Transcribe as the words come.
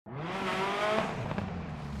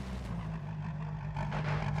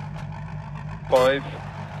5,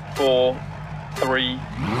 4, 3, 2,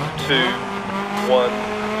 1,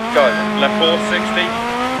 go. Left 4, 60,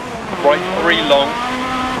 right 3 long,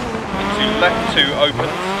 into left 2 opens,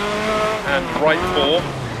 and right 4,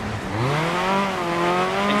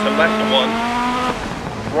 into left 1,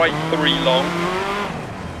 right 3 long,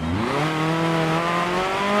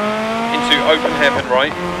 into open hairpin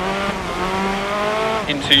right,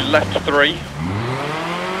 into left 3,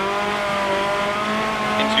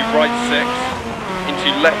 into right 6, into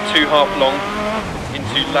left 2 half long,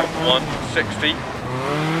 into left 1, 60,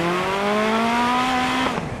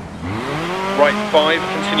 right 5,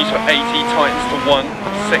 continues for 80, tightens to 1,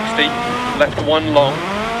 60, left 1 long,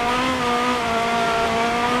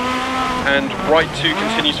 and right 2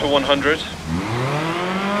 continues for 100,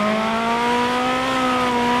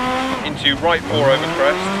 into right 4 over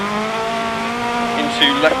crest,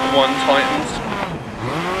 into left 1 tightens,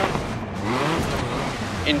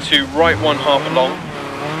 into right 1 half long,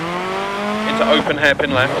 into open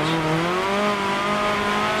hairpin left,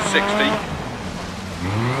 60,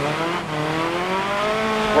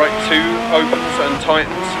 right 2 opens and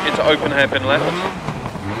tightens, into open hairpin left,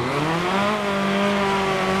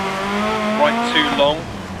 right 2 long,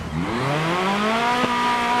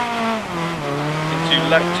 into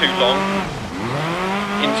left 2 long,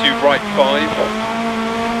 into right 5,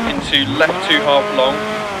 into left 2 half long,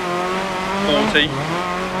 40,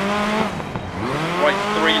 right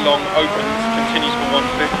 3 long opens, continues for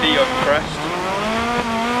 150 over crest,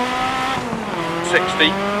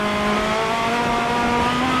 60,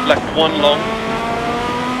 left 1 long,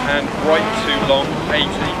 and right 2 long, 80,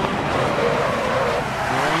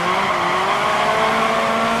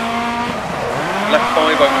 left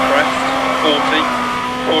 5 over crest, 40,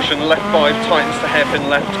 caution left 5 tightens to hairpin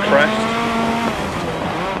left crest,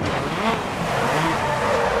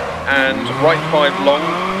 and right 5 long,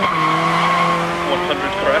 100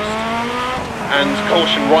 crest, and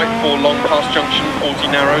caution right 4 long past junction, 40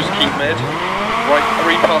 narrows, keep mid, right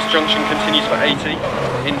 3 past junction continues for 80,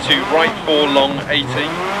 into right 4 long, 80,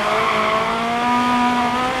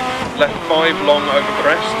 left 5 long over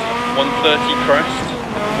crest, 130 crest,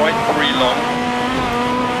 right 3 long,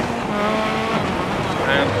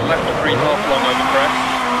 and left 3 half long over crest,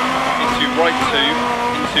 into right 2,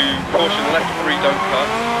 into caution left 3 don't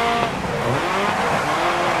cut,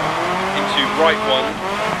 into right 1,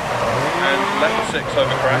 and left 6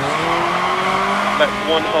 over crest, left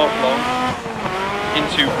 1 half long,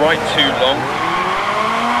 into right 2 long,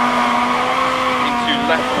 into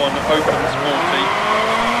left 1 opens 40,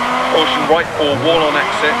 caution right 4 wall on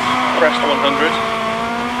exit, crest 100,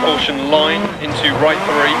 caution line into right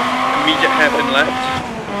 3, immediate hairpin left,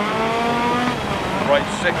 right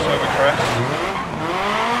 6 over crest,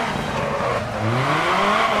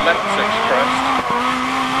 left 6 crest,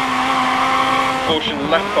 caution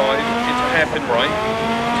left 5 into hairpin right,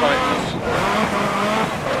 tightens,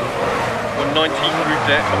 190 through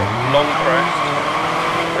dip, long crest,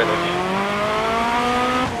 finish.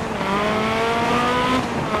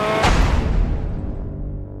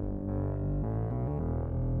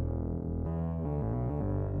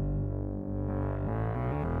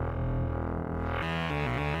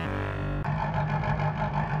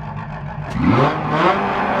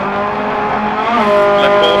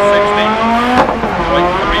 Left 4, 60, right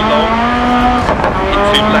 3 long,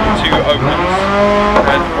 into left 2 opens,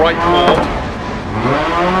 and right 4,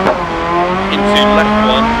 into left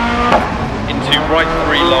 1, into right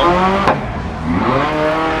 3 long,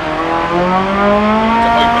 to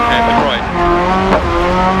open hairpin right,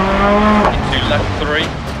 into left 3,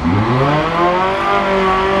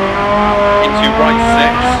 into right 6,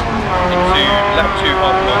 into left 2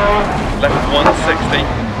 half long, left 160,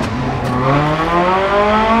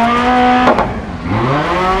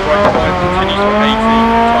 right 5 continues for 80,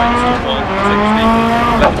 tightens to 160,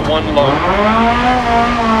 left 1 long,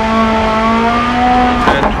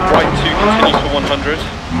 and right 2 continues for 100,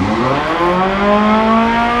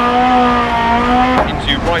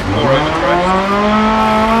 into right 4 over crest,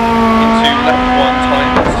 into left 1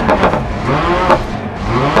 tightens,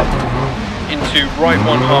 into right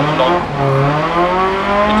 1 half long,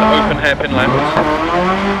 into open hairpin left,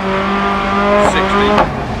 60,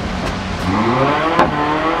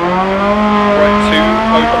 right 2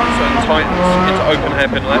 opens and tightens, into open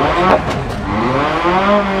hairpin left,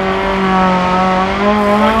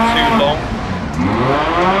 right 2 long,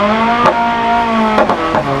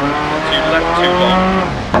 into left 2 long,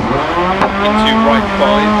 into right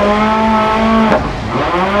 5, 40,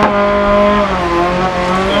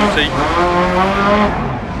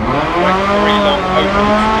 right 3 long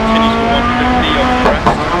opens, continues for 150 on the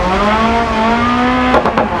crest,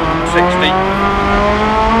 60,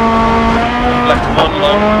 one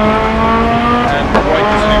long.